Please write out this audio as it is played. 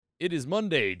It is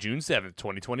Monday, June 7th,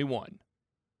 2021.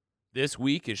 This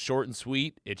week is short and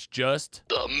sweet. It's just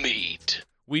The meat.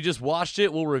 We just watched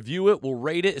it. We'll review it. We'll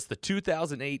rate it. It's the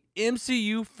 2008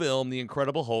 MCU film, The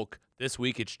Incredible Hulk. This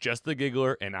week, it's just the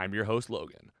giggler, and I'm your host,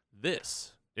 Logan.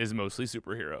 This is Mostly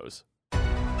Superheroes.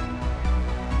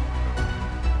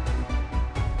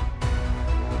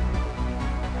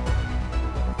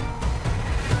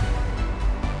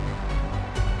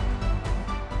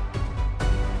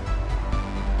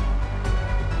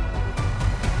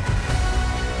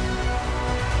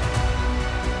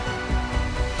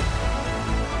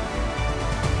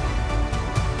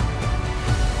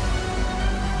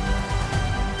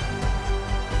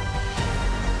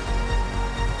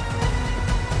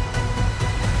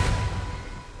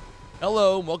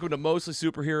 Hello, and welcome to Mostly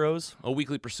Superheroes, a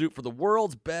weekly pursuit for the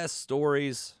world's best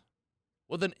stories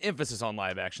with an emphasis on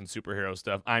live-action superhero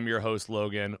stuff. I'm your host,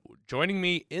 Logan. Joining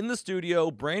me in the studio,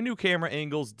 brand new camera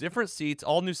angles, different seats,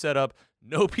 all new setup,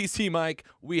 no PC mic,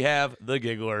 we have the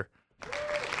giggler.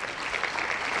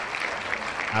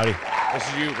 Howdy. This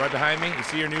is you right behind me. You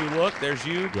see your new look? There's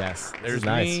you. Yes. There's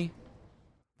nice. me.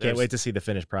 Can't wait to see the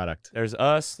finished product. There's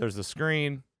us. There's the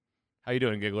screen. How you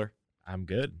doing, giggler? I'm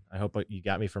good. I hope you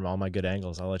got me from all my good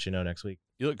angles. I'll let you know next week.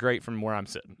 You look great from where I'm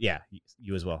sitting. Yeah,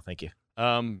 you as well. Thank you.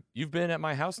 You've been at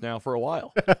my house now for a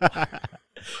while.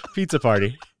 Pizza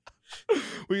party.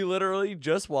 We literally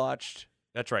just watched.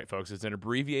 That's right, folks. It's an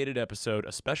abbreviated episode,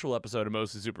 a special episode of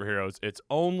Mostly Superheroes. It's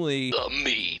only The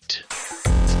meat.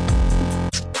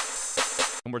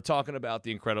 And we're talking about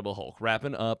The Incredible Hulk,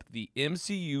 wrapping up the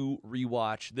MCU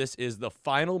rewatch. This is the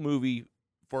final movie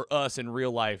for us in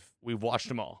real life. We've watched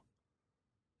them all.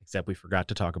 Except we forgot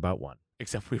to talk about one.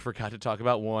 Except we forgot to talk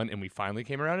about one, and we finally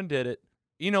came around and did it.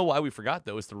 You know why we forgot,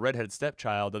 though? It's the redheaded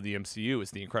stepchild of the MCU. It's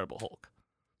The Incredible Hulk.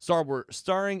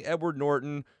 Starring Edward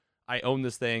Norton. I own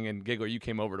this thing, and Giggler, you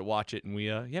came over to watch it, and we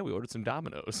ordered some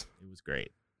Domino's. It was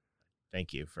great.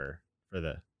 Thank you for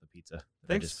the pizza.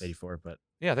 Thanks. I just paid for, but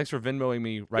Yeah, thanks for Venmoing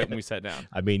me right when we sat down.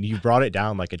 I mean, you brought it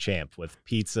down like a champ with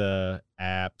pizza,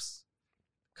 apps,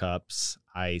 cups,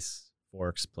 ice,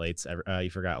 forks, plates. You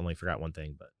only forgot one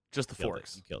thing, but Just the killed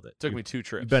forks. It. You killed it. Took me 2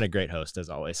 trips. You've been a great host as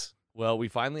always. Well, we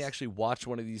finally actually watched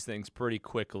one of these things pretty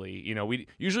quickly. You know,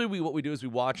 what we do is we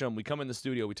watch them, we come in the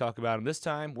studio, we talk about them. This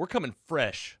time, we're coming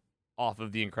fresh off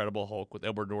of The Incredible Hulk with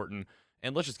Edward Norton,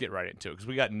 and let's just get right into it because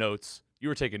we got notes. You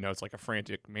were taking notes like a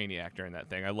frantic maniac during that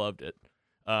thing. I loved it.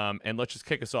 And let's just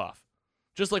kick us off.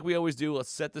 Just like we always do, let's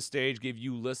set the stage, give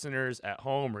you listeners at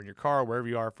home or in your car, wherever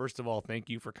you are. First of all, thank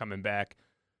you for coming back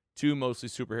to Mostly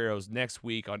Superheroes. Next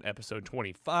week on episode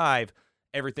 25.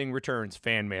 Everything returns.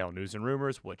 Fan mail, news and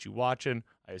rumors, what you watching.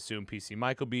 I assume PC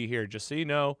Mike will be here. Just so you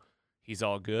know, he's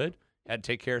all good. Had to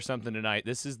take care of something tonight.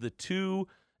 This is the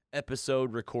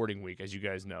 2-episode recording week, as you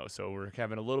guys know. So we're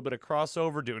having a little bit of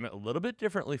crossover, doing it a little bit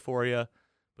differently for you,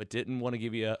 but didn't want to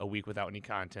give you a week without any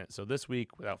content. So this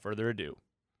week, without further ado,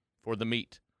 for the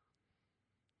meat.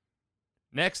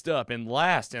 Next up and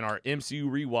last in our MCU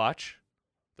rewatch,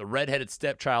 the redheaded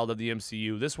stepchild of the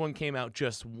MCU. This one came out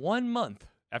just 1 month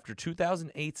after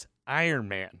 2008's Iron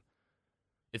Man.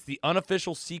 It's the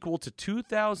unofficial sequel to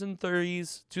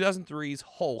 2003's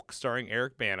Hulk, starring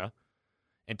Eric Bana,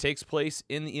 and takes place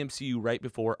in the MCU right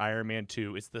before Iron Man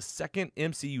 2. It's the second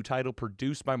MCU title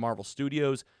produced by Marvel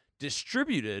Studios,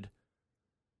 distributed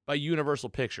by Universal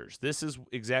Pictures. This is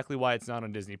exactly why it's not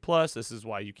on Disney+. This is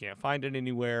why you can't find it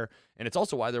anywhere, and it's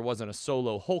also why there wasn't a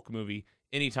solo Hulk movie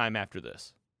anytime after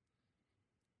this.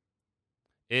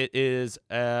 It is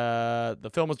the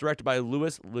film was directed by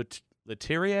Louis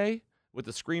Leterrier with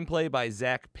the screenplay by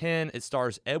Zach Penn. It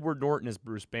stars Edward Norton as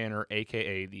Bruce Banner,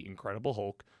 a.k.a. The Incredible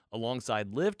Hulk,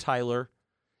 alongside Liv Tyler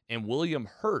and William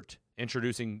Hurt,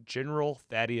 introducing General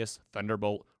Thaddeus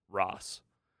Thunderbolt Ross.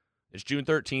 It's June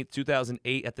 13th,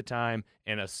 2008 at the time,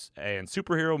 and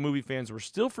superhero movie fans were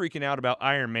still freaking out about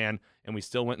Iron Man, and we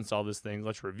still went and saw this thing.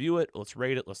 Let's review it. Let's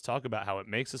rate it. Let's talk about how it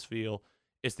makes us feel.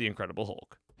 It's The Incredible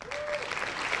Hulk.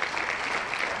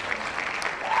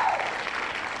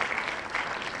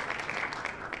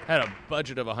 Had a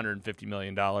budget of $150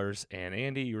 million, and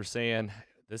Andy, you were saying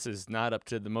this is not up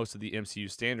to most of the MCU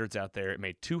standards out there. It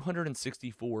made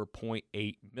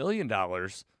 $264.8 million.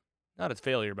 Not a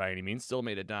failure by any means, still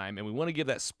made a dime, and we want to give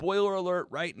that spoiler alert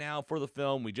right now for the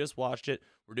film. We just watched it.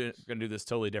 We're going to do this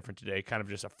totally different today, kind of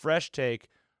just a fresh take,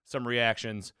 some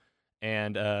reactions,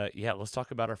 and let's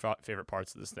talk about our favorite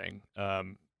parts of this thing.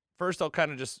 First, I'll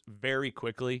kind of just very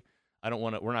quickly,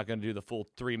 we're not going to do the full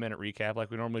 3-minute recap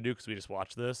like we normally do because we just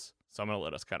watched this. So I'm going to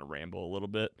let us kind of ramble a little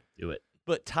bit. Do it.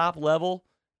 But top level,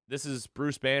 this is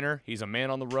Bruce Banner. He's a man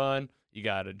on the run. You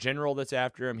got a general that's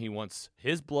after him. He wants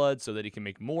his blood so that he can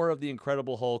make more of the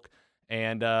Incredible Hulk.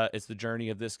 And it's the journey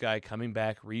of this guy coming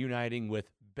back, reuniting with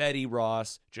Betty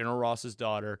Ross, General Ross's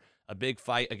daughter, a big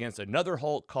fight against another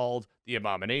Hulk called the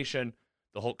Abomination.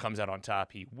 The Hulk comes out on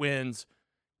top. He wins,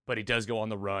 but he does go on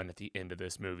the run at the end of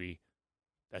this movie.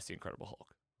 That's the Incredible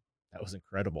Hulk. That was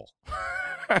incredible.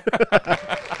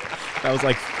 That was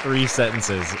like 3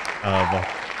 sentences of a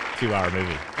 2-hour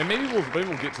movie. And maybe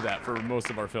we'll get to that for most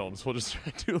of our films. We'll just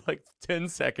do like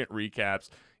 10-second recaps.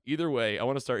 Either way, I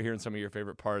want to start hearing some of your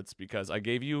favorite parts because I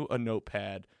gave you a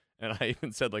notepad and I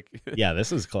even said like, yeah,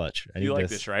 this is clutch. I you need like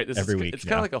this, right? This every is, week. It's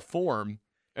kind of like a form.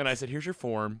 And I said, here's your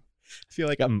form. I feel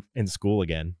like I'm in school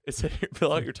again. It said, here,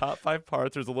 fill out your top 5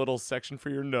 parts. There's a little section for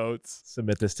your notes.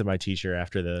 Submit this to my teacher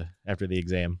after the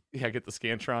exam. Yeah, get the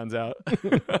Scantrons out.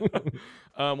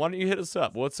 Why don't you hit us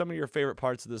up? What's some of your favorite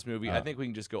parts of this movie? I think we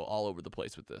can just go all over the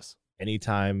place with this.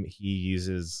 Anytime he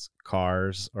uses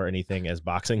cars or anything as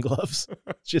boxing gloves,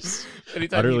 just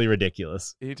Anytime utterly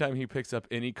ridiculous. Anytime he picks up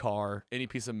any car, any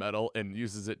piece of metal, and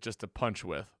uses it just to punch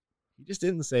with. He just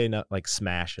didn't say enough, like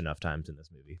smash enough times in this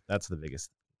movie. That's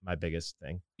my biggest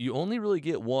thing. You only really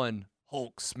get one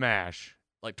Hulk smash,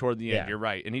 like toward the end. Yeah. You're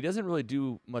right. And he doesn't really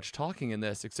do much talking in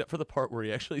this, except for the part where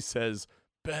he actually says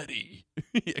Betty.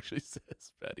 He actually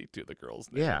says Betty to the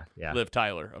girl's name. Yeah. Liv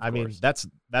Tyler, of course. I mean,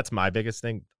 that's my biggest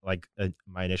thing. Like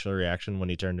my initial reaction when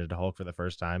he turned into Hulk for the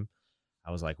first time,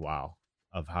 I was like, wow,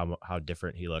 of how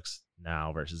different he looks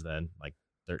now versus then, like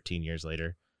 13 years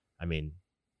later. I mean,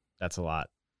 that's a lot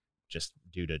just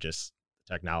due to just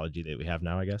technology that we have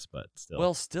now, I guess, but still.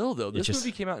 Well, still, though, this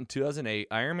movie came out in 2008.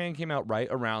 Iron Man came out right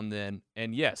around then.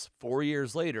 And yes, 4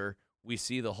 years later, we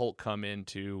see the Hulk come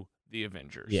into the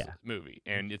Avengers movie.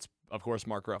 And it's, of course,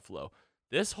 Mark Ruffalo.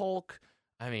 This Hulk,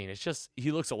 I mean, it's just,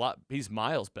 he's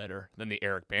miles better than the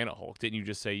Eric Bana Hulk. Didn't you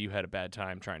just say you had a bad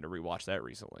time trying to rewatch that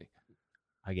recently?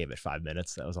 I gave it 5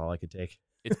 minutes. That was all I could take.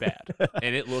 It's bad.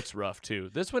 And it looks rough, too.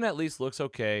 This one at least looks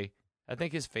okay. I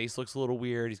think his face looks a little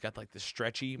weird. He's got like the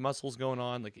stretchy muscles going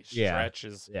on, like his stretch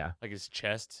is like his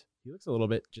chest. He looks a little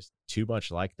bit just too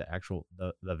much like the actual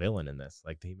the villain in this.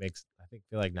 Like feel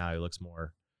like now he looks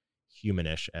more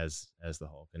humanish as the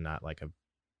Hulk and not like a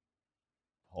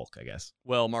Hulk, I guess.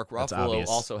 Well, Mark Ruffalo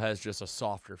also has just a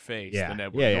softer face than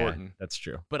Edward Norton. Yeah, that's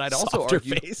true. But I'd also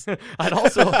argue face. I'd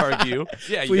also argue.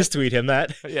 Yeah, please tweet him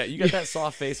that. Yeah, you got that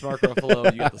soft face, Mark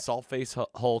Ruffalo. You got the soft face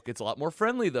Hulk. It's a lot more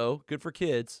friendly though. Good for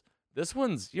kids. This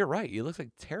one's, you're right. He looks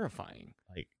like terrifying.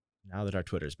 Like now that our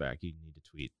Twitter's back, you need to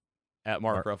tweet at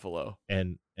Mark Ruffalo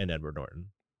and Edward Norton.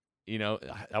 You know,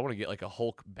 I want to get like a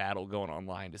Hulk battle going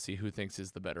online to see who thinks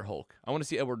is the better Hulk. I want to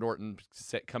see Edward Norton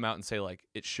come out and say like,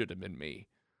 it should have been me.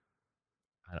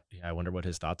 I wonder what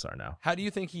his thoughts are now. How do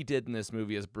you think he did in this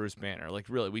movie as Bruce Banner? Like,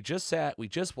 really, we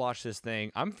just watched this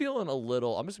thing. I'm feeling a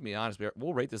little, I'm just going to be honest,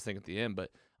 we'll rate this thing at the end,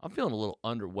 but I'm feeling a little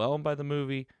underwhelmed by the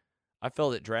movie. I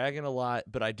felt it dragging a lot,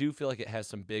 but I do feel like it has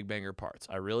some big banger parts.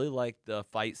 I really like the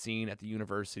fight scene at the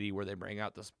university where they bring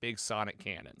out those big sonic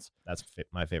cannons. That's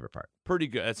my favorite part. Pretty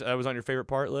good. That was on your favorite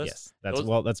part list? Yes.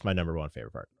 That's my number 1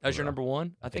 favorite part. That's your number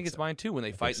 1? I think it's mine too. When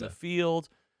they fight in the field,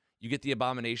 you get the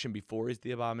Abomination before he's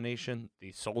the Abomination,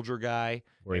 the soldier guy.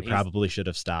 Where he probably should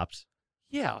have stopped.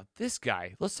 Yeah, this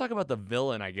guy. Let's talk about the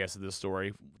villain, I guess, of this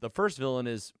story. The first villain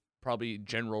is probably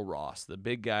General Ross, the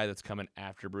big guy that's coming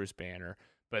after Bruce Banner.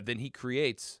 But then he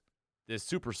creates this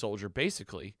super soldier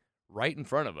basically right in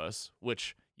front of us,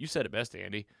 which you said it best,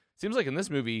 Andy. Seems like in this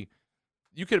movie,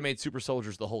 you could have made super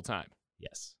soldiers the whole time.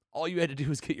 Yes. All you had to do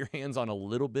was get your hands on a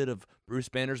little bit of Bruce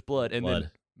Banner's blood and then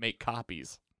make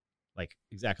copies. Like,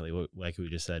 exactly. Like we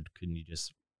just said, couldn't you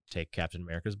just take Captain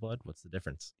America's blood? What's the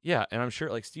difference? Yeah, and I'm sure,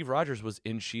 like, Steve Rogers was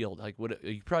in S.H.I.E.L.D. Like,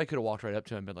 you probably could have walked right up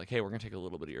to him and been like, hey, we're going to take a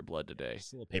little bit of your blood today.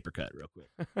 Just a little paper cut real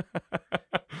quick.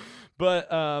 But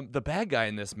the bad guy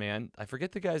in this, man, I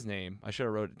forget the guy's name. I should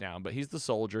have wrote it down. But he's the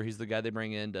soldier. He's the guy they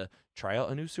bring in to try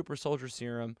out a new super soldier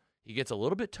serum. He gets a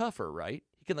little bit tougher, right?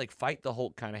 He can, like, fight the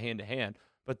Hulk kind of hand to hand.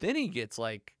 But then he gets,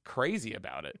 like, crazy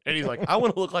about it. And he's like, I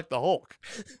want to look like the Hulk.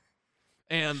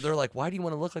 And they're like, why do you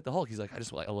want to look like the Hulk? He's like,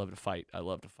 I love to fight. I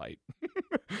love to fight.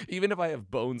 Even if I have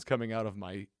bones coming out of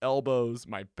my elbows,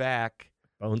 my back.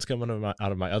 Bones coming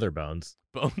out of my other bones.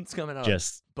 Bones coming out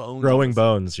just of bones. Growing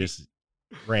bones just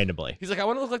randomly. He's like, I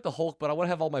want to look like the Hulk, but I want to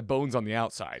have all my bones on the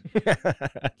outside.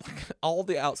 All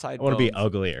the outside I want to be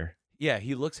uglier. Yeah,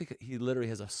 he looks like he literally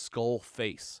has a skull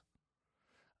face.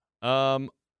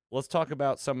 Let's talk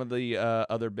about some of the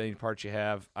other main parts you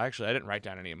have. I didn't write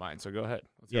down any of mine, so go ahead.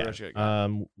 Let's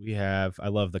go. I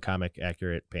love the comic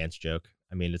accurate pants joke.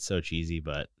 I mean, it's so cheesy,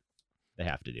 but They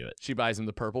have to do it. She buys him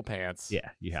the purple pants. Yeah,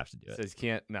 you have to do it. Says,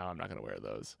 "Can't. No, I'm not gonna wear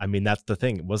those." I mean, that's the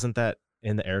thing. Wasn't that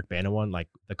in the Eric Bana one, like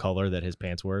the color that his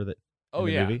pants were? That Oh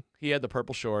the yeah, movie? he had the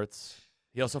purple shorts.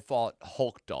 He also fought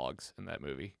Hulk dogs in that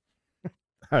movie.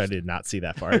 I did not see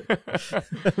that part.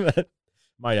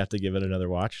 Might have to give it another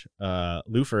watch.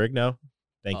 Lou Ferrigno,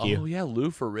 thank you. Oh yeah,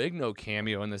 Lou Ferrigno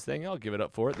cameo in this thing. I'll give it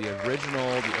up for it. The original,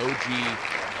 the OG,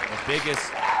 the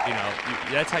biggest.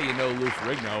 That's how you know Lou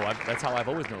Ferrigno. That's how I've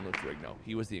always known Lou Ferrigno.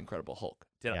 He was the Incredible Hulk.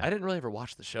 Yeah. I didn't really ever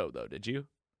watch the show though. Did you?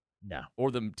 No, Or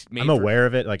the I'm aware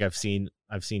of it. Like I've seen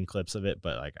clips of it,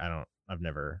 but like I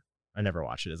never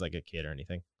watched it as like a kid or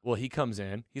anything. Well, he comes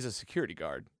in. He's a security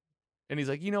guard, and he's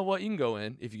like, you know what? You can go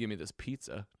in if you give me this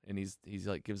pizza. And he's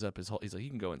like gives up his whole. He's like,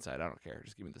 you can go inside. I don't care.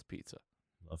 Just give me this pizza.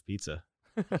 Love pizza.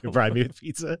 You bribe me with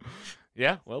pizza.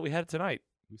 Yeah. Well, we had it tonight.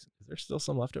 Is there still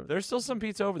some left over? There's still some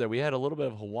pizza over there. We had a little bit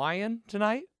of Hawaiian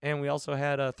tonight, and we also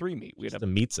had a 3-meat. We had The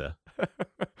pizza.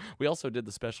 we also did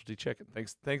the specialty chicken.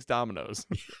 Thanks Domino's,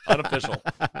 unofficial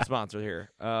sponsor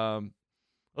here.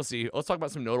 Let's see. Let's talk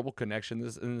about some notable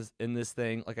connections in this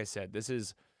thing. Like I said, this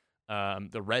is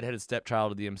the redheaded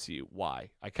stepchild of the MCU.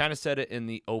 Why? I kind of said it in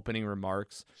the opening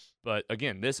remarks, but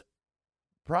again, this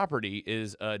property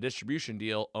is a distribution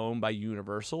deal owned by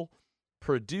Universal,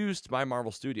 produced by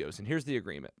Marvel Studios. And here's the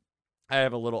agreement. I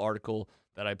have a little article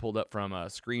that I pulled up from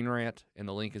Screen Rant, and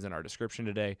the link is in our description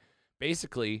today.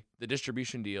 Basically, the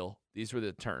distribution deal, these were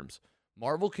the terms.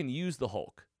 Marvel can use the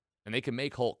Hulk, and they can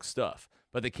make Hulk stuff,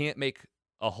 but they can't make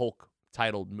a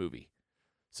Hulk-titled movie.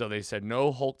 So they said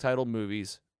no Hulk-titled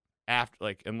movies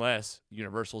unless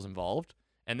Universal's involved,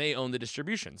 and they own the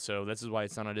distribution. So this is why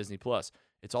it's not on Disney+.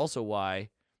 It's also why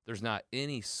there's not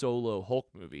any solo Hulk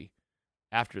movie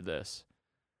after this.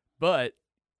 But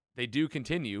they do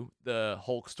continue the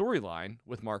Hulk storyline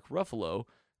with Mark Ruffalo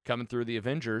coming through the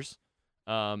Avengers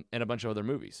and a bunch of other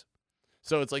movies.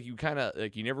 So it's like you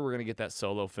never were going to get that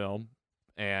solo film.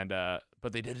 And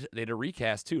but they did a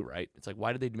recast too, right? It's like,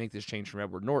 why did they make this change from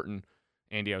Edward Norton?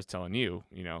 Andy, I was telling you,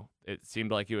 it seemed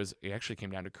like it actually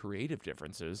came down to creative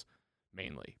differences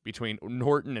mainly between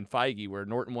Norton and Feige, where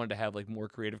Norton wanted to have like more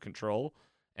creative control.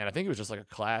 And I think it was just like a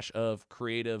clash of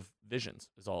creative visions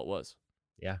is all it was.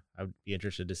 Yeah, I would be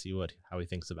interested to see how he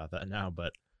thinks about that now.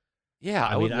 But yeah,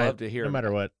 I would love to hear. No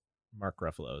matter what, Mark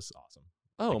Ruffalo is awesome.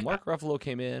 Oh, like, Mark Ruffalo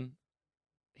came in,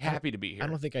 happy to be here. I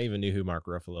don't think I even knew who Mark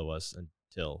Ruffalo was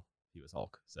until he was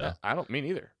Hulk. So I don't mean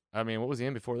either. I mean, what was he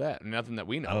in before that? Nothing that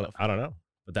we know of. I don't know.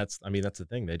 But that's the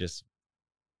thing. They just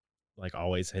like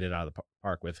always hit it out of the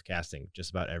park with casting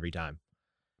just about every time.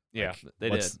 Yeah, like, they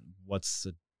did. What's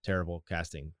a terrible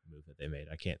casting move that they made?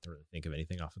 I can't really think of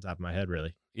anything off the top of my head,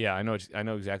 really. Yeah, I know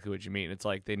exactly what you mean. It's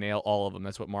like they nail all of them.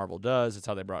 That's what Marvel does. It's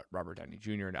how they brought Robert Downey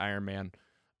Jr. and Iron Man.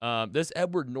 This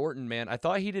Edward Norton, man, I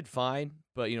thought he did fine,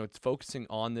 but it's focusing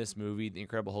on this movie, The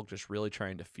Incredible Hulk, just really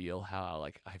trying to feel how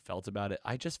I felt about it.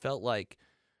 I just felt like,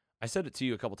 I said it to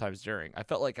you a couple times during, I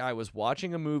felt like I was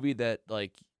watching a movie that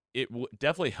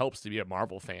definitely helps to be a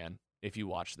Marvel fan if you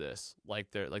watch this.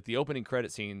 The opening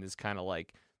credit scene is kind of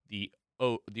like the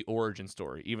origin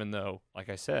story, even though, like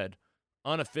I said,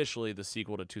 unofficially the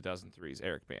sequel to 2003's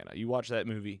Eric Bana. You watch that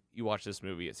movie, you watch this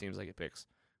movie, it seems like it picks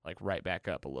right back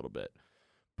up a little bit.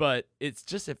 But it's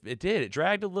just, it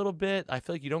dragged a little bit. I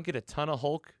feel like you don't get a ton of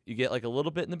Hulk. You get a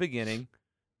little bit in the beginning,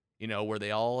 where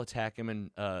they all attack him in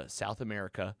South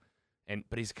America,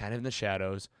 but he's kind of in the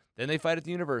shadows. Then they fight at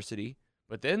the university,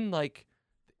 but then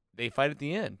they fight at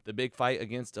the end, the big fight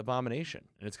against Abomination,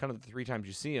 and it's kind of the 3 times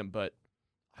you see him. But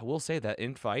I will say that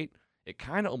in fight, it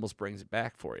kind of almost brings it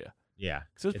back for you. Yeah,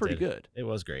 because it was pretty good. It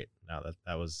was great. No,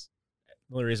 that was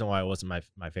the only reason why it wasn't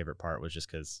my favorite part was just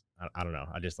because I don't know.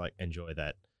 I just enjoy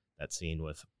that scene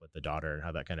with the daughter and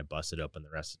how that kind of busted open the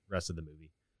rest of the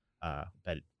movie.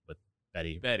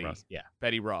 Betty Ross. Yeah,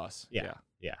 Betty Ross. Yeah.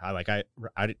 I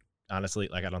honestly,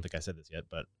 I don't think I said this yet,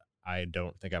 but I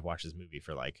don't think I've watched this movie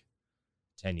for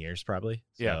 10 years probably.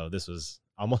 So this was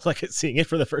almost like seeing it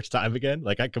for the first time again.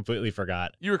 I completely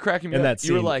forgot. You were cracking me up. That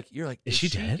scene, you're like, is she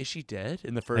dead? Is she dead?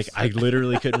 In the first, I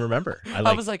literally couldn't remember.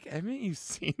 I was like, haven't you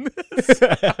seen this?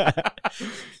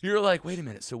 You were like, wait a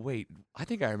minute. So wait, I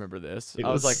think I remember this. I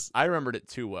was like, I remembered it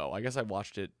too well. I guess I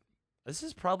watched it.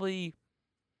 I've probably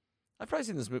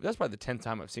seen this movie. That's probably the 10th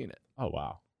time I've seen it. Oh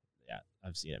wow, yeah,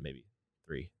 I've seen it maybe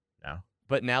 3 now.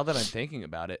 But now that I'm thinking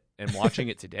about it and watching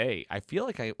it today, I feel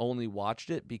like I only watched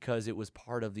it because it was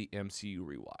part of the MCU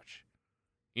rewatch.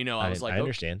 I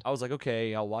understand. I was like,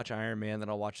 okay, I'll watch Iron Man, then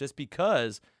I'll watch this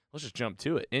because let's just jump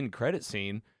to it. End credit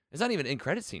scene. It's not even an end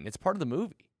credit scene. It's part of the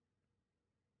movie.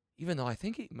 Even though I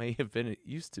think it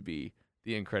used to be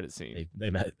the end credit scene.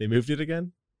 They moved it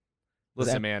again?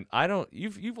 Listen, man, I don't.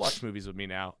 You've watched movies with me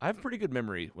now. I have pretty good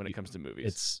memory when it comes to movies.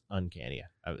 It's uncanny.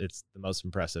 It's the most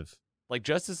impressive. Like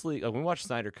Justice League. When we watched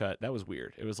Snyder Cut, that was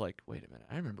weird. It was like, wait a minute,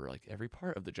 I remember like every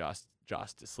part of the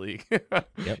Justice League.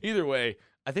 Yep. Either way,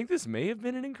 I think this may have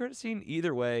been an end credit scene.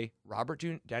 Either way, Robert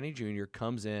Downey Jr.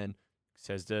 comes in,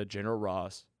 says to General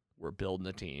Ross, "We're building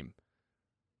a team."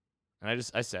 And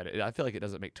I said it. I feel like it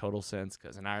doesn't make total sense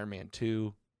because in Iron Man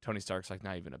 2, Tony Stark's like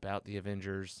not even about the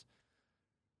Avengers.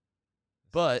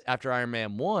 But after Iron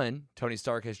Man 1, Tony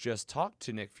Stark has just talked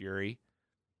to Nick Fury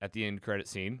at the end credit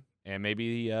scene, and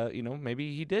maybe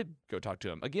maybe he did go talk to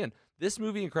him. Again, this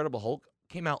movie Incredible Hulk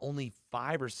came out only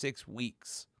 5 or 6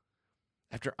 weeks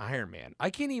after Iron Man. I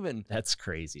can't even. That's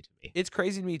crazy to me. It's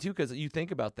crazy to me too because you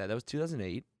think about that. That was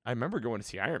 2008. I remember going to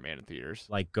see Iron Man in theaters.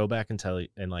 Like, go back and tell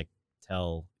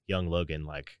young Logan,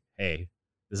 like, hey,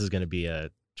 this is going to be a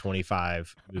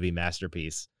 25 movie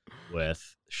masterpiece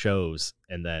with shows,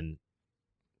 and then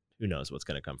who knows what's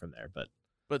going to come from there.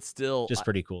 But still, just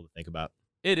pretty cool to think about.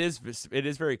 It is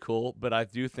very cool, but I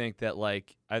do think that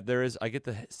like I get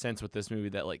the sense with this movie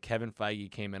that like Kevin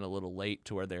Feige came in a little late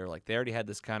to where they already had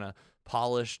this kind of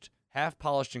half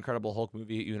polished Incredible Hulk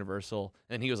movie at Universal,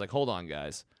 and he was like, "Hold on,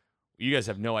 guys, you guys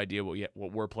have no idea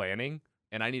what we're planning,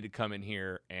 and I need to come in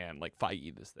here and like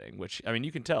Feige this thing." Which I mean,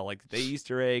 you can tell like the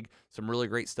Easter egg, some really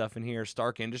great stuff in here.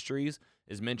 Stark Industries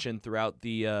is mentioned throughout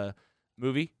the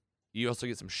movie. You also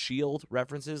get some S.H.I.E.L.D.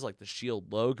 references, like the S.H.I.E.L.D.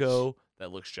 logo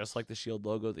that looks just like the S.H.I.E.L.D.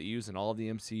 logo they use in all of the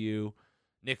MCU.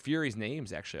 Nick Fury's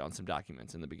name's actually on some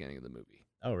documents in the beginning of the movie.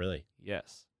 Oh, really?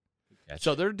 Yes. Gotcha.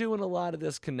 So they're doing a lot of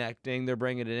this connecting. They're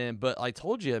bringing it in. But I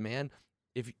told you, man,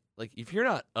 if you're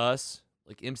not us,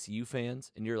 like MCU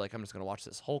fans, and you're like, I'm just going to watch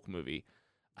this Hulk movie,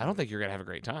 I don't think you're going to have a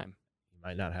great time. You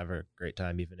might not have a great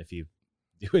time even if you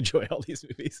do enjoy all these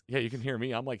movies. Yeah, you can hear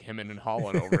me. I'm like hemming and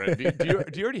hawing over it. Do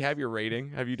you already have your rating?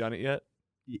 Have you done it yet?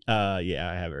 Yeah,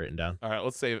 I have it written down. All right,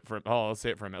 let's say it for a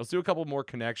minute. Let's do a couple more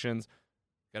connections.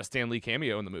 Got a Stan Lee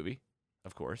cameo in the movie,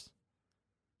 of course.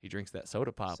 He drinks that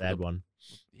soda pop. Sad one.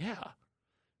 Yeah.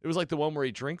 It was like the one where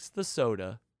he drinks the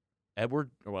soda.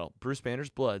 Bruce Banner's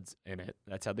blood's in it.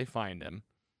 That's how they find him.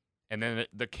 And then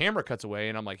the camera cuts away,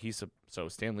 and I'm like, so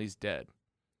Stan Lee's dead.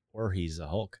 Or he's a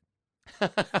Hulk.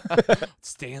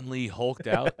 Stan Lee hulked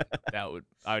out. I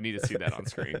would need to see that on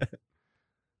screen.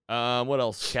 What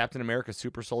else? Captain America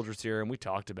Super Soldier Serum. We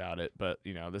talked about it, but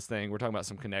this thing, we're talking about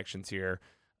some connections here.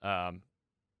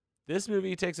 This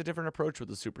movie takes a different approach with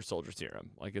the Super Soldier Serum.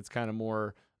 Like it's kind of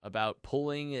more about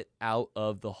pulling it out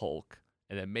of the Hulk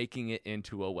and then making it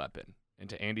into a weapon. And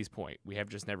to Andy's point, we have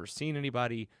just never seen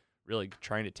anybody really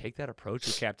trying to take that approach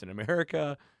with Captain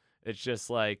America. It's just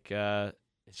like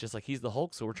he's the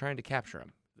Hulk, so we're trying to capture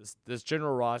him. This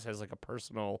General Ross has like a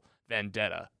personal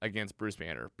vendetta against Bruce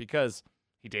Banner because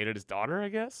he dated his daughter, I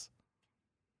guess.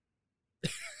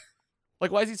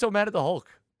 Like, why is he so mad at the Hulk?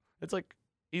 It's like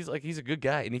he's a good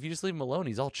guy, and if you just leave him alone,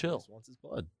 he's all chill. Just wants his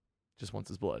blood. Just wants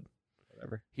his blood.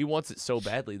 Whatever. He wants it so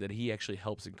badly that he actually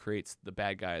helps and creates the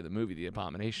bad guy of the movie, the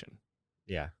Abomination.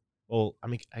 Yeah. Well, I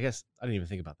mean, I guess I didn't even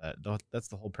think about that. That's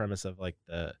the whole premise of like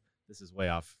this is way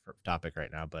off topic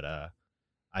right now, but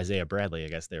Isaiah Bradley, I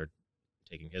guess they were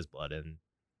taking his blood in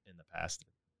the past.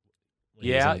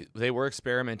 Yeah, they were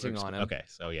experimenting on him. Okay,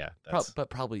 so yeah. But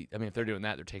probably, I mean, if they're doing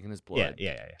that, they're taking his blood.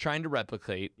 Yeah. Trying to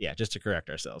replicate. Yeah, just to correct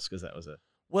ourselves, because that was a...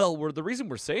 Well, the reason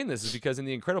we're saying this is because in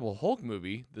the Incredible Hulk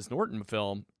movie, this Norton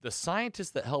film, the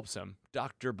scientist that helps him,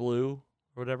 Dr. Blue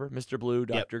or whatever, Mr. Blue,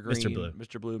 Dr. Green,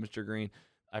 Mr. Blue, Mr. Green.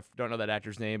 I don't know that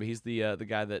actor's name, but he's the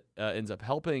guy that ends up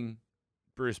helping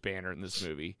Bruce Banner in this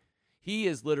movie. He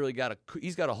has literally got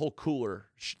a whole cooler,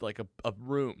 like a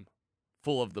room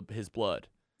full of his blood.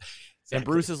 Exactly. And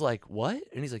Bruce is like, "What?"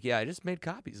 And he's like, "Yeah, I just made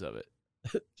copies of it.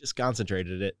 Just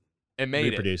concentrated it and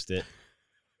reproduced it.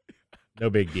 No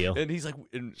big deal." And he's like,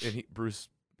 Bruce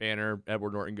Banner,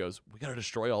 Edward Norton goes, "We got to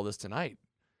destroy all this tonight."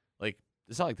 Like,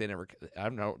 it's not like I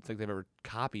don't think they've ever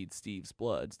copied Steve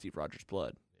Rogers'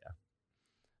 blood.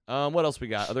 Yeah. What else we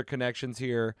got? Other connections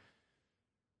here.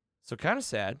 So kind of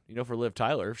sad, for Liv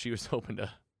Tyler, if she was hoping to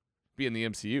be in the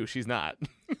MCU, she's not.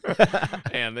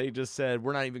 And they just said,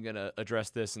 we're not even going to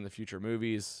address this in the future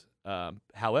movies.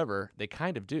 However, they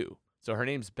kind of do. So her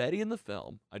name's Betty in the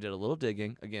film. I did a little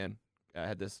digging. Again, I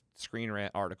had this Screen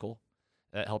Rant article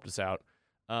that helped us out.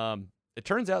 It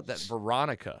turns out that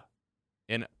Veronica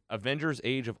in Avengers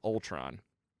Age of Ultron,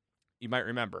 you might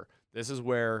remember, this is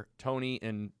where Tony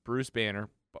and Bruce Banner,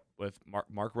 with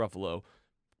Mark Ruffalo,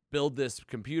 build this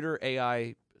computer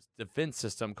AI defense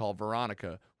system called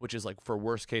Veronica, which is like for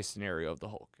worst case scenario of the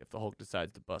Hulk, if the Hulk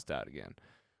decides to bust out again.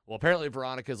 Well, apparently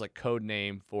Veronica is like code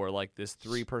name for like this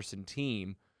 3-person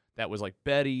team that was like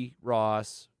Betty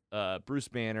Ross, Bruce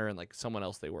Banner, and like someone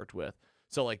else they worked with.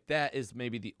 So like that is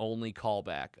maybe the only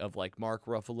callback of like Mark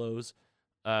Ruffalo's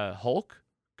Hulk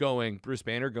going, Bruce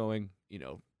Banner going,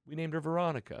 we named her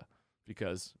Veronica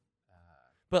because,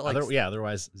 but like,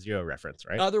 otherwise zero reference,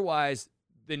 right? Otherwise,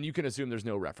 then you can assume there's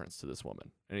no reference to this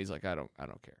woman. And he's like, I don't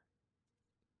care.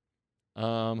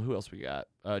 Who else we got?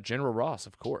 General Ross,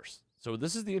 of course. So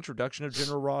this is the introduction of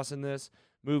General Ross in this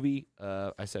movie.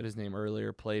 I said his name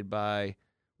earlier, played by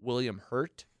William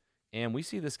Hurt. And we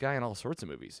see this guy in all sorts of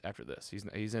movies after this.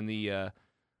 He's in the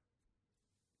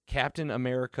Captain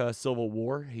America Civil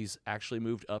War. He's actually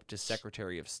moved up to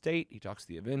Secretary of State. He talks to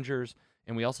the Avengers.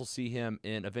 And we also see him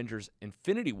in Avengers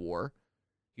Infinity War.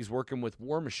 He's working with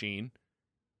War Machine.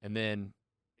 And then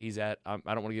he's at, I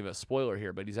don't want to give a spoiler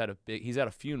here, but he's at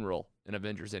a funeral in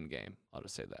Avengers Endgame. I'll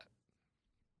just say that.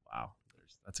 Wow.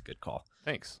 That's a good call.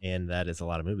 Thanks. And that is a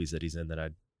lot of movies that he's in that I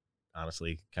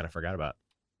honestly kind of forgot about.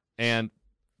 And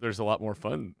there's a lot more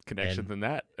fun connections than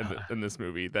that in this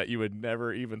movie that you would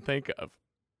never even think of.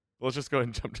 Let's just go ahead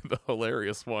and jump to the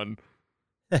hilarious one.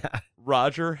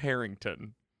 Roger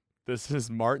Harrington. This is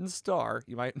Martin Starr.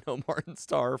 You might know Martin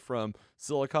Starr from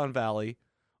Silicon Valley.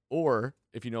 Or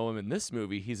if you know him in this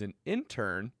movie, he's an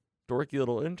intern, dorky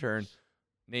little intern,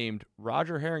 named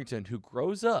Roger Harrington, who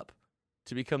grows up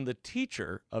to become the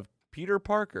teacher of Peter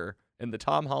Parker in the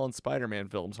Tom Holland Spider-Man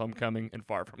films, Homecoming and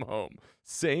Far From Home.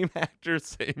 Same actor,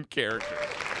 same character.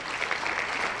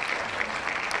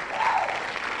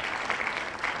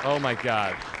 Oh my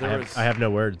God. I have no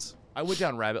words. I went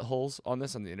down rabbit holes on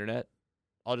this on the internet.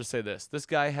 I'll just say this. This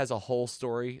guy has a whole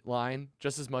storyline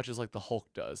just as much as like the Hulk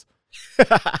does.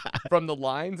 From the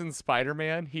lines in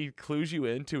Spider-Man, he clues you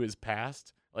into his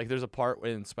past. Like there's a part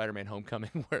in Spider-Man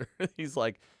Homecoming where he's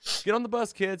like, get on the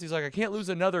bus, kids. He's like, I can't lose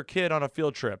another kid on a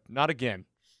field trip. Not again.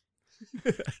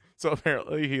 So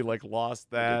apparently he like lost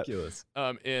that. Ridiculous.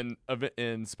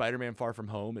 In Spider-Man Far From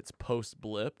Home, it's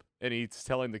post-blip. And he's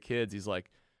telling the kids, he's like,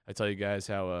 I tell you guys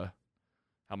how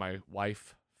my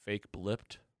wife fake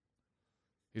blipped.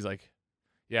 He's like,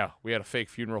 yeah, we had a fake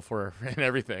funeral for her and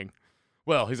everything.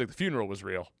 Well, he's like, the funeral was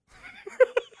real.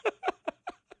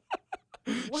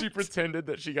 She pretended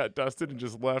that she got dusted and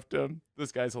just left him.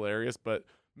 This guy's hilarious. But,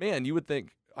 man, you would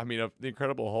think, I mean, of the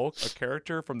Incredible Hulk, a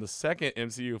character from the second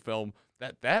MCU film,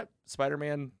 that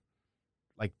Spider-Man,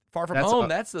 like Far From Home,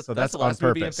 that's the last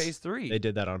movie in Phase 3. They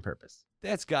did that on purpose.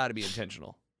 That's got to be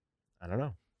intentional. I don't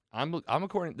know. I'm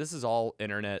according. This is all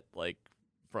internet, like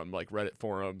from like Reddit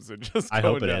forums and just. I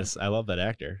hope it is. I love that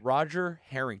actor, Roger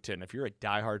Harrington. If you're a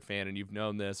diehard fan and you've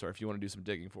known this, or if you want to do some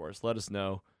digging for us, let us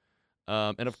know.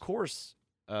 And of course,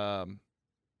 I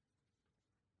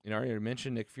already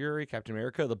mentioned Nick Fury, Captain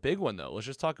America. The big one though, let's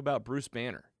just talk about Bruce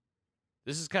Banner.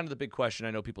 This is kind of the big question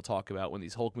I know people talk about when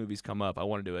these Hulk movies come up. I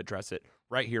wanted to address it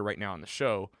right here, right now on the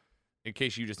show, in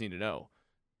case you just need to know.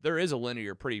 There is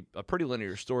a pretty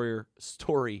linear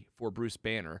story for Bruce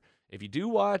Banner. If you do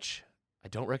watch, I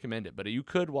don't recommend it, but you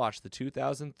could watch the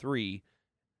 2003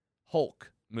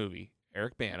 Hulk movie,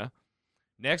 Eric Bana.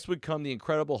 Next would come The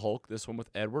Incredible Hulk, this one with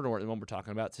Edward Norton, the one we're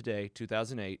talking about today,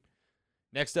 2008.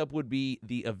 Next up would be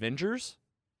The Avengers.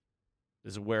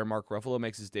 This is where Mark Ruffalo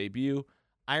makes his debut.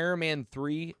 Iron Man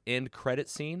 3 end credit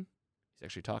scene. He's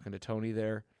actually talking to Tony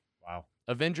there. Wow.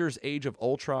 Avengers Age of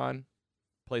Ultron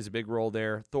plays a big role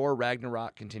there. Thor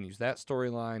Ragnarok continues that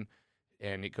storyline,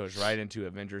 and it goes right into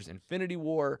Avengers Infinity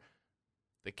War,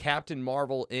 the Captain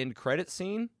Marvel end credit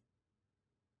scene,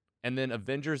 and then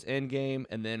Avengers Endgame,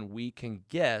 and then we can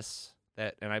guess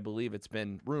that, and I believe it's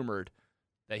been rumored,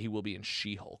 that he will be in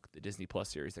She-Hulk, the Disney Plus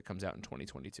series that comes out in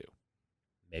 2022.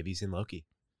 Maybe he's in Loki.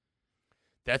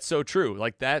 That's so true.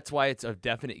 Like, that's why it's a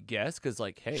definite guess, because,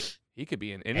 like, hey, he could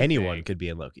be in anything. Anyone could be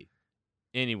in Loki.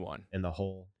 Anyone. In the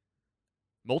whole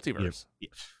multiverse. Yeah.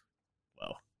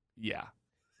 Well. Yeah.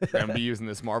 I'm going to be using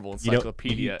this Marvel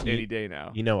encyclopedia any day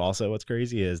now. You know, also what's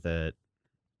crazy is that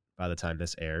by the time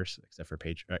this airs, except for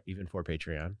even for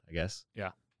Patreon, I guess.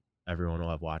 Yeah. Everyone will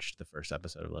have watched the first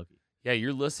episode of Loki. Yeah,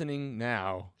 you're listening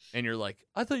now, and you're like,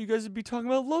 I thought you guys would be talking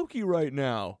about Loki right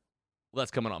now. Well,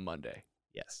 that's coming on Monday.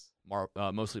 Yes.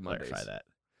 Mostly Mondays. Clarify that.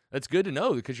 That's good to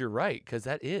know, because you're right, because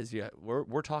that is, yeah,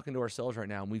 we're talking to ourselves right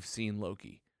now, and we've seen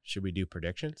Loki. Should we do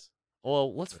predictions?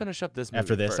 Well, let's finish up this movie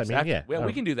after this. First. I mean, yeah,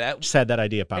 we can do that. Just had that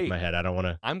idea pop in my head. I don't want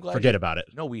to forget about it.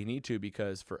 No, we need to,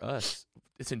 because for us,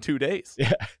 it's in 2 days.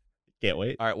 Yeah, can't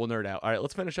wait. All right, we'll nerd out. All right,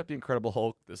 let's finish up the Incredible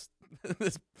Hulk. This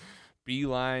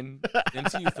beeline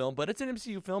MCU film, but it's an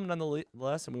MCU film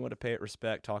nonetheless, and we want to pay it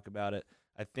respect, talk about it.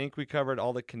 I think we covered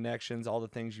all the connections, all the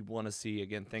things you want to see.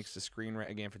 Again, thanks to Screen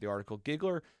Rant again for the article.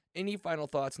 Giggler Any final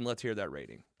thoughts, and let's hear that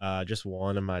rating. Just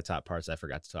one of my top parts I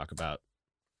forgot to talk about.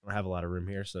 I don't have a lot of room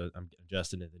here, so I'm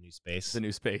adjusting to the new space. The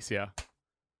new space, yeah.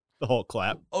 The Hulk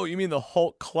clap. Oh, you mean the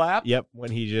Hulk clap? Yep,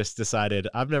 when he just decided,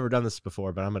 I've never done this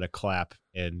before, but I'm going to clap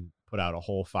and put out a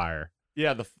whole fire.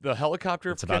 Yeah, the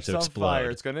helicopter It's about to catches on fire.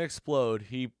 explode. It's going to explode.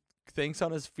 He thinks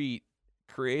on his feet,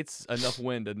 creates enough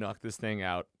wind to knock this thing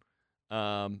out.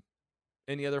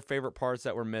 Any other favorite parts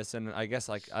that were missing? I guess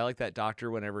I like that doctor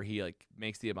whenever he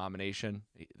makes the abomination.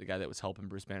 The guy that was helping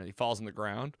Bruce Banner, he falls on the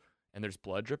ground and there's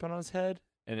blood dripping on his head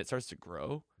and it starts to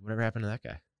grow. Whatever happened to that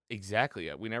guy?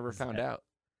 Exactly. We never Who's found that? out.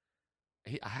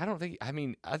 I don't think. I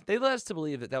mean, they led us to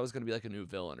believe that was going to be like a new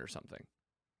villain or something.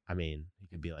 I mean, he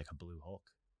could be like a blue Hulk.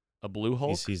 A blue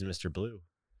Hulk. He's Mr. Blue.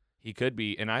 He could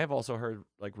be, and I have also heard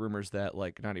rumors that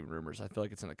not even rumors. I feel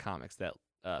like it's in the comics that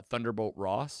Thunderbolt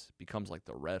Ross becomes like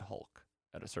the Red Hulk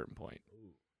at a certain point.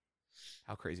 Ooh.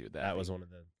 How crazy would that be? That was one of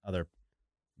the other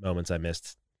moments I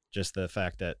missed. Just the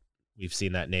fact that we've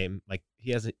seen that name.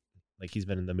 He's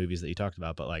been in the movies that you talked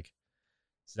about, but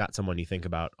it's not someone you think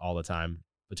about all the time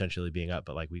potentially being up.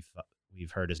 But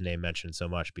we've heard his name mentioned so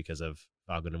much because of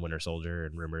Falcon and Winter Soldier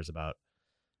and rumors about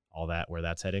all that, where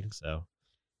that's heading. So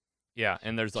yeah,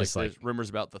 and there's there's rumors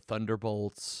about the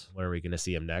Thunderbolts. Where are we going to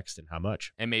see him next and how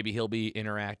much? And maybe he'll be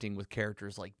interacting with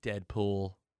characters like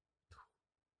Deadpool.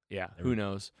 Yeah, who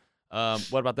knows?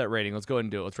 What about that rating? Let's go ahead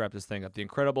and do it. Let's wrap this thing up. The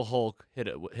Incredible Hulk, hit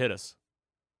us.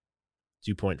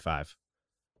 2.5.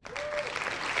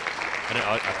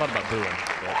 I thought about booing.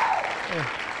 But...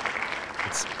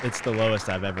 It's the lowest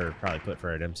I've ever probably put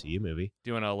for an MCU movie. Do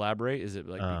you want to elaborate? Is it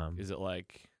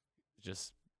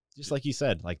just like you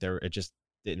said, it just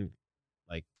didn't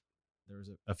there was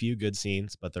a few good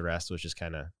scenes, but the rest was just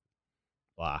kind of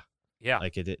blah. Yeah.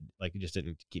 It just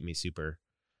didn't keep me super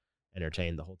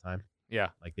entertained the whole time.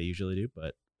 Yeah. Like they usually do,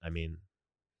 but I mean,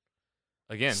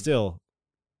 again, still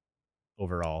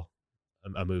overall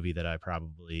a movie that I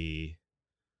probably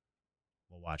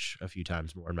will watch a few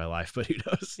times more in my life, but who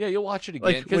knows? Yeah, you'll watch it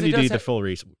again when you do the full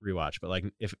rewatch, but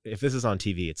if this is on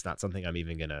TV, it's not something I'm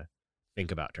even gonna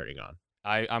think about turning on.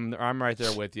 I'm right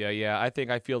there with you. Yeah, I think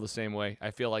I feel the same way.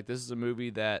 I feel like this is a movie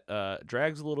that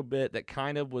drags a little bit. That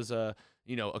kind of was a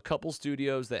couple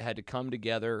studios that had to come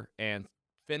together and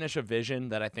finish a vision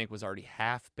that I think was already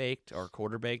half baked or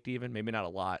quarter baked, even maybe not a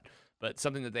lot, but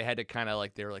something that they had to kind of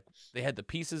they had the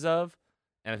pieces of,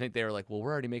 and I think they were like, well,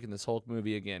 we're already making this Hulk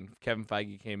movie again. Kevin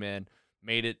Feige came in,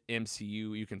 made it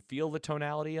MCU. You can feel the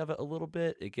tonality of it a little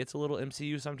bit. It gets a little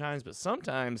MCU sometimes, but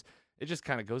sometimes it just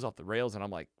kind of goes off the rails, and I'm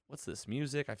like, what's this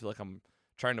music? I feel like I'm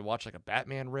trying to watch a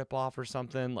Batman ripoff or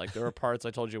something. There were parts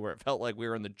I told you where it felt like we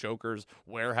were in the Joker's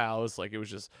warehouse. It was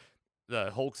just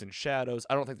the Hulk's in shadows.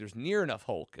 I don't think there's near enough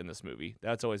Hulk in this movie.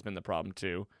 That's always been the problem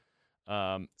too.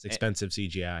 It's expensive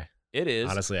CGI. It is.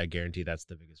 Honestly, I guarantee that's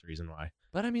the biggest reason why.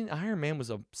 But I mean, Iron Man was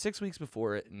 6 weeks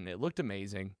before it, and it looked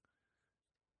amazing.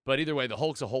 But either way, the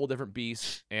Hulk's a whole different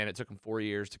beast, and it took him 4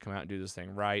 years to come out and do this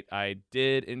thing right. I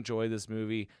did enjoy this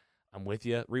movie. I'm with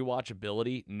you.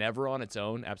 Rewatchability, never on its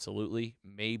own, absolutely.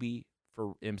 Maybe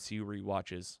for MCU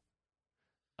rewatches.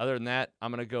 Other than that,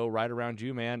 I'm going to go right around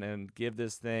you, man, and give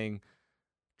this thing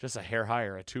just a hair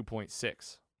higher, a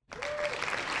 2.6.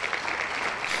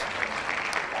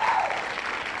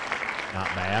 Not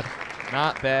bad.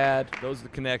 Not bad. Those are the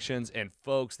connections. And,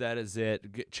 folks, that is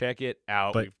it. Check it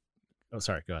out. But,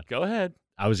 sorry, go ahead. Go ahead.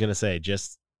 I was going to say,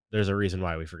 there's a reason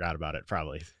why we forgot about it,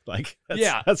 probably.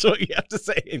 Yeah. That's what you have to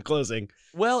say in closing.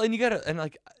 Well, and you got to, and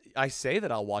I say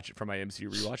that I'll watch it for my MCU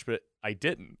rewatch, but I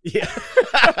didn't. Yeah.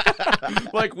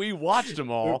 We watched them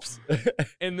all. Oops.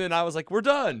 And then I was like, we're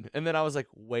done. And then I was like,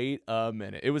 wait a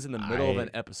minute. It was in the middle of an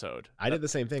episode. I did the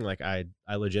same thing. I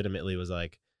legitimately was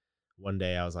like, one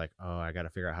day I was like, oh, I got to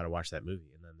figure out how to watch that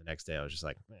movie. And then the next day I was just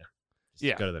like,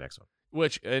 go to the next one.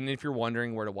 And if you're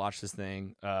wondering where to watch this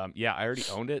thing, I already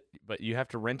owned it, but you have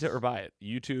to rent it or buy it.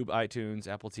 YouTube, iTunes,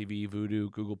 Apple TV,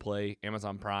 Vudu, Google Play,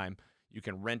 Amazon Prime. You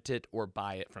can rent it or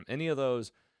buy it from any of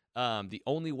those. The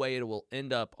only way it will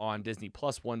end up on Disney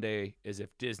Plus one day is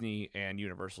if Disney and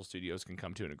Universal Studios can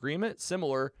come to an agreement,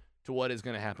 similar to what is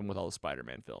going to happen with all the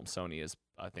Spider-Man films. Sony has,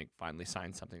 I think, finally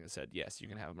signed something that said, yes, you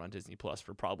can have them on Disney Plus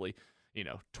for probably,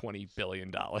 $20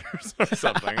 billion or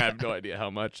something. I have no idea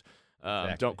how much.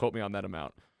 Exactly. Don't quote me on that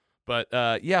amount. But,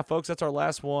 folks, that's our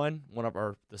last one.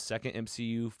 The second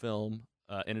MCU film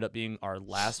ended up being our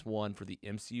last one for the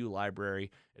MCU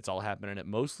library. It's all happening at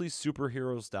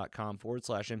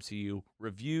mostlysuperheroes.com/MCU.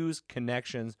 Reviews,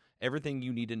 connections, everything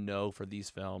you need to know for these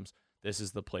films. This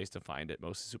is the place to find it.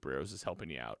 Mostly Superheroes is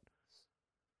helping you out.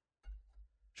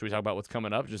 Should we talk about what's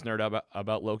coming up? Just nerd out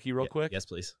about Loki real quick? Yes,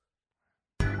 please.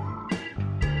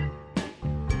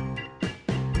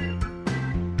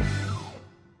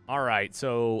 All right,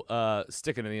 so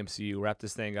sticking to the MCU, wrap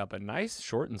this thing up. A nice,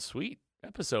 short and sweet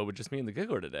episode with just me and the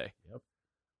Giggler today. Yep.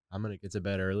 I'm gonna get to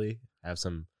bed early. Have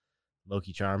some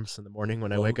Loki charms in the morning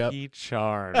when I wake up. Loki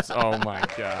charms. Oh my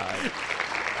god.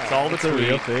 It's all the It's a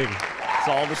real tweet. thing. It's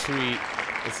all the tweet.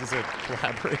 This is a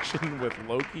collaboration with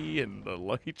Loki and the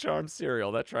Lucky Charms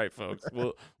cereal. That's right, folks.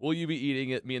 Will you be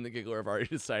eating it? Me and the Giggler have already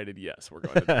decided yes, we're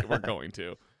going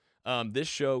to. This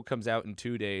show comes out in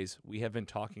 2 days. We have been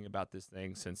talking about this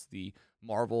thing since the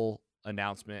Marvel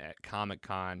announcement at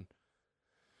Comic-Con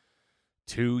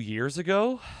 2 years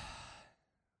ago.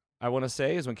 I want to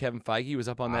say is when Kevin Feige was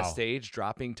up on that Wow. stage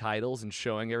dropping titles and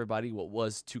showing everybody what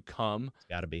was to come. It's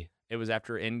gotta be. It was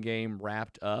after Endgame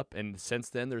wrapped up, and since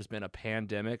then there's been a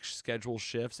pandemic, schedule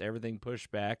shifts, everything pushed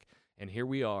back, and here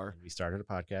we are. We started a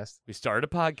podcast. We started a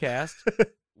podcast.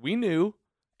 We knew,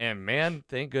 and man,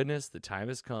 thank goodness the time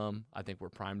has come. I think we're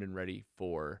primed and ready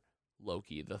for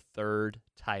Loki, the third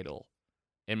title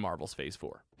in Marvel's Phase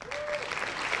 4.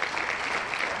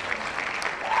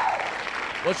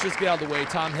 Let's just get out of the way.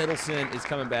 Tom Hiddleston is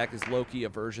coming back as Loki, a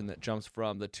version that jumps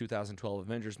from the 2012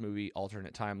 Avengers movie,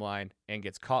 alternate timeline, and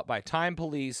gets caught by time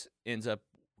police, ends up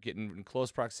getting in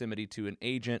close proximity to an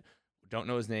agent, don't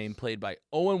know his name, played by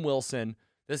Owen Wilson.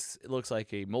 This looks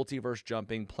like a multiverse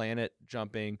jumping, planet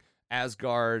jumping.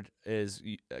 Asgard is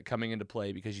coming into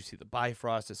play because you see the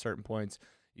Bifrost at certain points.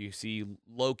 You see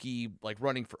Loki like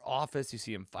running for office. You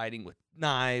see him fighting with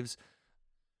knives.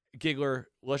 Giggler,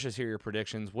 let's just hear your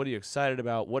predictions. What are you excited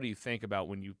about? What do you think about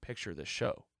when you picture this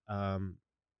show? I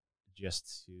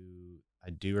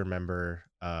do remember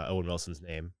Owen Wilson's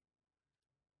name.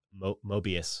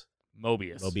 Mobius.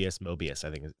 Mobius.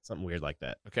 I think it's something weird like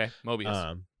that. Okay,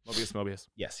 Mobius. Mobius.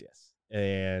 Yes.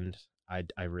 And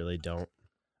I really don't.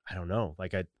 I don't know.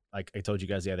 Like I told you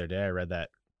guys the other day, I read that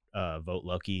Vote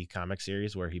Loki comic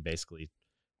series where he basically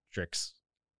tricks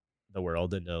the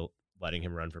world into letting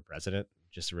him run for president.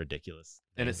 Just a ridiculous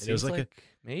thing. And it seems was like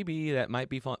maybe that might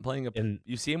be fun, playing a. and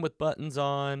You see him with buttons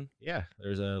on. yeah,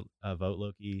 there's a Vote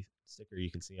Loki sticker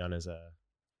you can see on his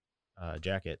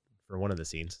jacket for one of the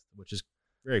scenes, which is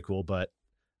very cool. But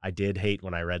I did hate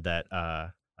when I read that.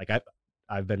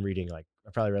 I've been reading I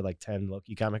probably read 10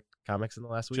 Loki comics in the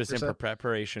last week. Just or in so.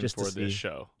 preparation Just to for this see.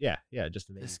 show. Yeah, just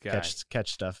to maybe This guy.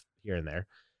 catch stuff here and there.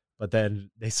 But then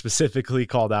they specifically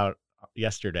called out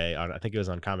yesterday I think it was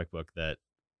on Comic Book that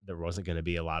there wasn't going to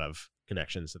be a lot of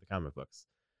connections to the comic books.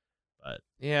 But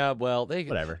Yeah, well,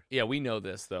 whatever. Yeah, we know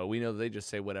this though. We know they just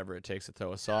say whatever it takes to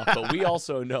throw us off, but we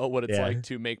also know what it's Yeah. like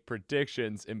to make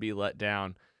predictions and be let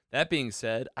down. That being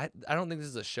said, I don't think this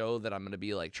is a show that I'm going to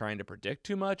be trying to predict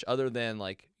too much, other than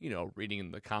reading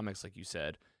in the comics like you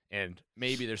said, and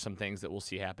maybe there's some things that we'll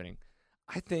see happening.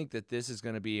 I think that this is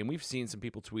going to be, and we've seen some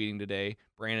people tweeting today,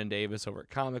 Brandon Davis over at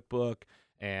Comic Book,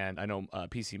 and I know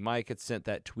PC Mike had sent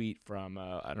that tweet from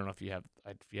I don't know if you have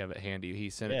it handy. He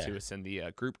sent it to us in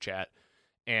the group chat,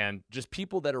 and just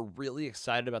people that are really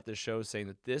excited about this show saying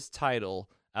that this title,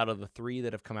 out of the 3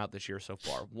 that have come out this year so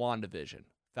far, WandaVision,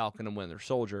 Falcon and Winter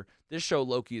Soldier, this show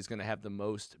Loki is going to have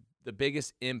the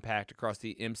biggest impact across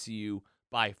the MCU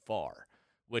by far,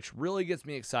 which really gets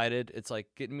me excited. It's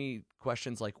getting me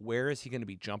questions like, where is he going to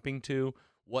be jumping to?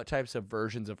 What types of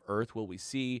versions of Earth will we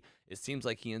see? It seems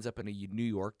like he ends up in a New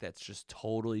York that's just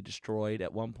totally destroyed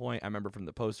at one point. I remember from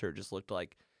the poster, it just looked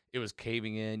like it was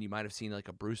caving in. You might have seen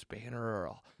a Bruce Banner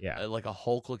or a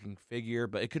Hulk-looking figure,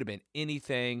 but it could have been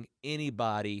anything,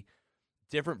 anybody.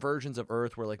 Different versions of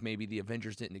Earth where maybe the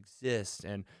Avengers didn't exist,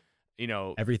 and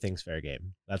Everything's fair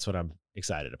game. That's what I'm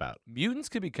excited about. mutants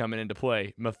could be coming into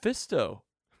play. Mephisto.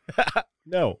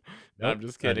 No, No, I'm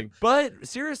just kidding. But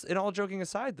serious, and all joking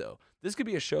aside, though, this could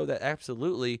be a show that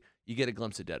absolutely you get a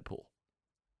glimpse of Deadpool.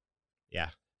 Yeah.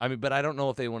 I mean, but I don't know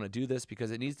if they want to do this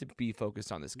because it needs to be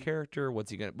focused on this character. What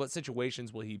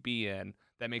situations will he be in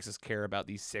that makes us care about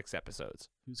these 6 episodes?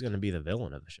 Who's going to be the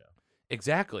villain of the show?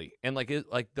 Exactly. And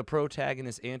the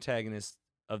protagonist, antagonist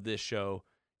of this show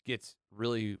gets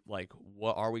really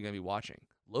what are we going to be watching?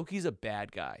 Loki's a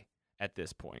bad guy at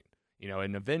this point.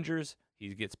 In Avengers,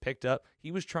 he gets picked up.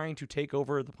 He was trying to take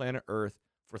over the planet Earth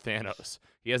for Thanos.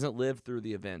 He hasn't lived through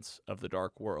the events of the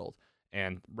Dark World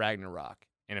and Ragnarok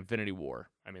and Infinity War.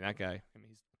 I mean, that guy,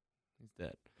 he's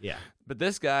dead. Yeah. But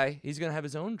this guy, he's going to have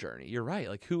his own journey. You're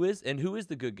right. Who is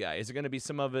the good guy? Is it going to be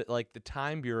some of it like the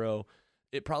Time Bureau?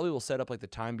 It probably will set up the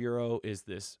Time Bureau is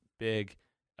this big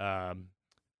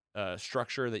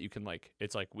structure that you can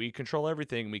it's we control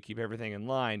everything, we keep everything in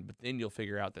line, but then you'll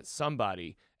figure out that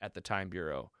somebody at the Time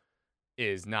Bureau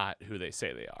is not who they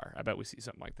say they are. I bet we see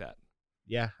something like that.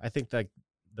 Yeah, I think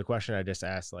the question I just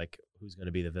asked, like who's going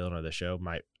to be the villain of the show,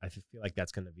 I feel like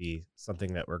that's going to be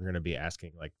something that we're going to be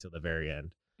asking like till the very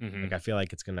end. Mm-hmm. Like I feel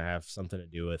like it's going to have something to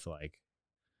do with like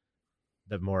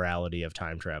the morality of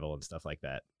time travel and stuff like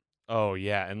that. Oh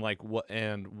yeah, and like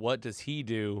what does he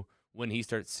do when he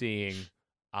starts seeing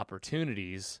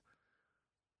opportunities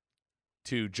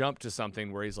to jump to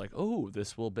something where he's like, "Oh,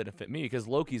 this will benefit me," because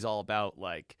Loki's all about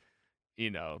like,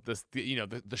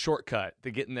 the shortcut,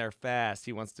 to getting there fast.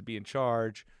 He wants to be in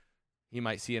charge. He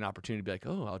might see an opportunity to be like,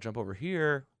 "Oh, I'll jump over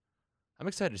here." I'm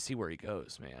excited to see where he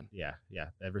goes, man. Yeah,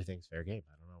 everything's fair game.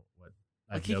 I don't know what.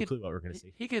 I Like have no clue what we're going to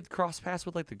see. He could cross paths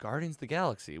with like the Guardians of the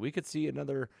Galaxy. We could see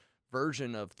another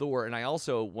version of Thor. And I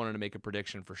also wanted to make a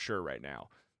prediction for sure right now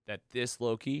that this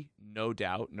Loki, no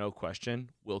doubt, no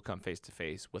question, will come face to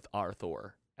face with our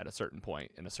Thor at a certain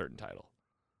point in a certain title.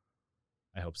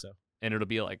 I hope so. And it'll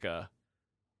be like a.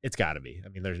 It's got to be. I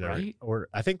mean, there's no. Right? Or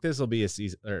I think this will be a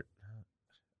season or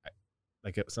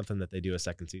like something that they do a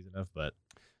second season of, but.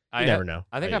 You never know.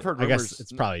 I think I've heard rumors. I guess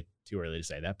it's probably too early to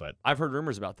say that, but I've heard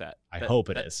rumors about that. I hope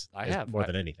it is. I have more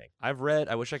than anything. I've read.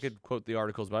 I wish I could quote the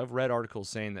articles, but I've read articles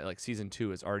saying that like season 2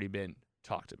 has already been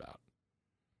talked about.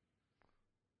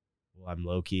 Well, I'm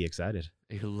low key excited.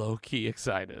 You're low key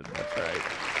excited. That's right.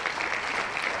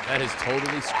 That has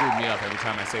totally screwed me up every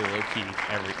time I say low key.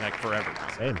 Forever now.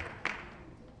 Same.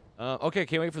 Okay,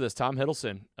 can't wait for this. Tom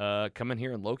Hiddleston coming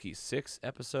here in Loki. 6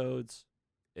 episodes.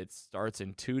 It starts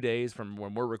in 2 days from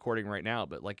when we're recording right now.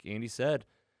 But like Andy said,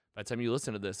 by the time you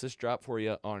listen to this dropped for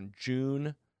you on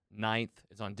June 9th.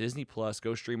 It's on Disney Plus.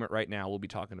 Go stream it right now. We'll be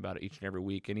talking about it each and every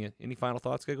week. Any final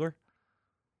thoughts, Giggler?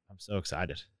 I'm so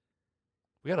excited.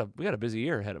 We got a busy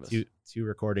year ahead of us. Two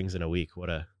recordings in a week.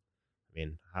 How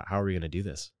are we going to do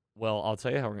this? Well, I'll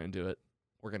tell you how we're going to do it.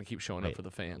 We're going to keep showing up for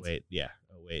the fans. Wait.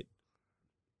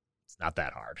 It's not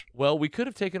that hard. Well, we could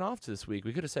have taken off this week.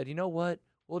 We could have said, you know what?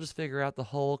 We'll just figure out the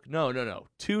Hulk. No.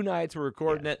 2 nights we're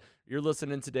recording it. You're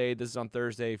listening today. This is on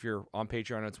Thursday. If you're on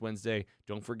Patreon, it's Wednesday.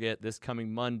 Don't forget this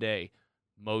coming Monday,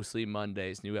 mostly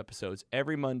Mondays, new episodes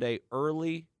every Monday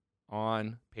early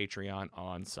on Patreon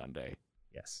on Sunday.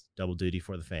 Yes, double duty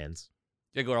for the fans.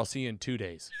 Giggler, I'll see you in 2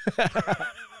 days.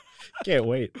 Can't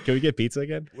wait. Can we get pizza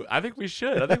again? I think we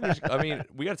should. I mean,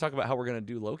 we got to talk about how we're going to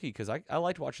do Loki because I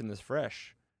liked watching this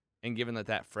fresh. And given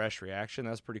that fresh reaction,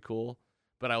 that's pretty cool.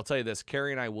 But I'll tell you this,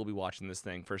 Carrie and I will be watching this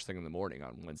thing first thing in the morning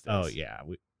on Wednesdays. Oh, yeah.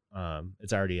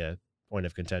 It's already a point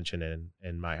of contention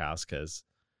in my house because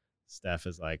Steph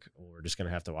is like, well, we're just going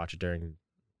to have to watch it during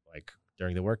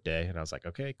the workday. And I was like,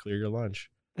 okay, clear your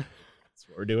lunch. That's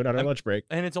what we're doing on our lunch break.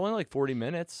 And it's only like 40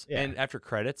 minutes. Yeah. And after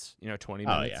credits, 20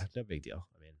 minutes. Oh, yeah. No big deal.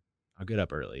 I mean, I'll get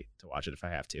up early to watch it if I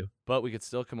have to. But we could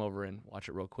still come over and watch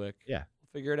it real quick. Yeah.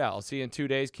 Figure it out. I'll see you in 2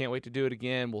 days. Can't wait to do it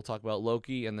again. We'll talk about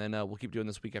Loki, and then we'll keep doing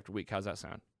this week after week. How's that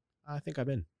sound? I think I'm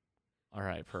in. All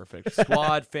right, perfect.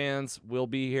 Squad fans, we'll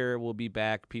be here. We'll be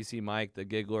back. PC Mike, the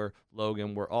Giggler,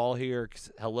 Logan, we're all here.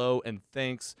 Hello and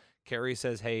thanks. Carrie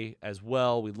says hey as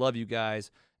well. We love you guys,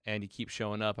 and you keep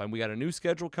showing up. And we got a new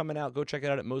schedule coming out. Go check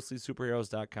it out at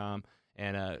mostlysuperheroes.com,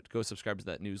 and go subscribe to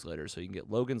that newsletter so you can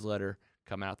get Logan's letter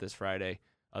come out this Friday.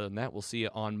 Other than that, we'll see you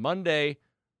on Monday.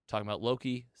 Talking about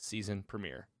Loki season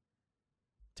premiere.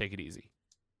 Take it easy.